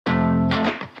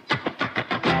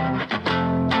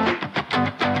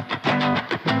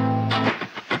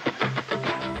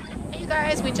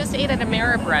guys, we just ate at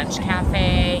AmeriBrunch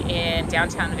Cafe in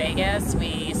downtown Vegas.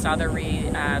 We saw the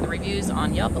reviews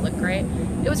on Yelp. It looked great.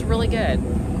 It was really good.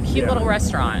 Cute little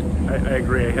restaurant. I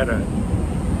agree. I had an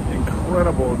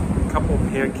incredible couple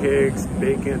pancakes,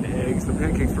 bacon, eggs. The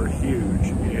pancakes were huge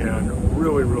and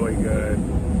really, really good.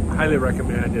 Highly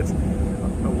recommend. It's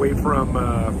away from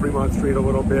Fremont Street a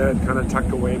little bit, kind of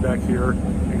tucked away back here.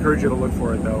 Encourage you to look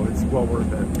for it though. It's well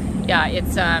worth it. Yeah,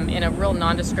 it's in a real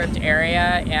nondescript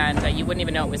area, and you wouldn't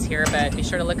even know it was here, but be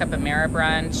sure to look up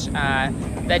AmeriBrunch.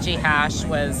 Veggie hash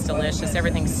was delicious.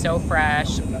 Everything's so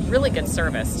fresh. Really good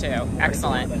service too.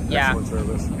 Excellent. Yeah. Excellent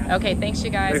service. Okay, thanks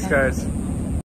you guys. Thanks guys.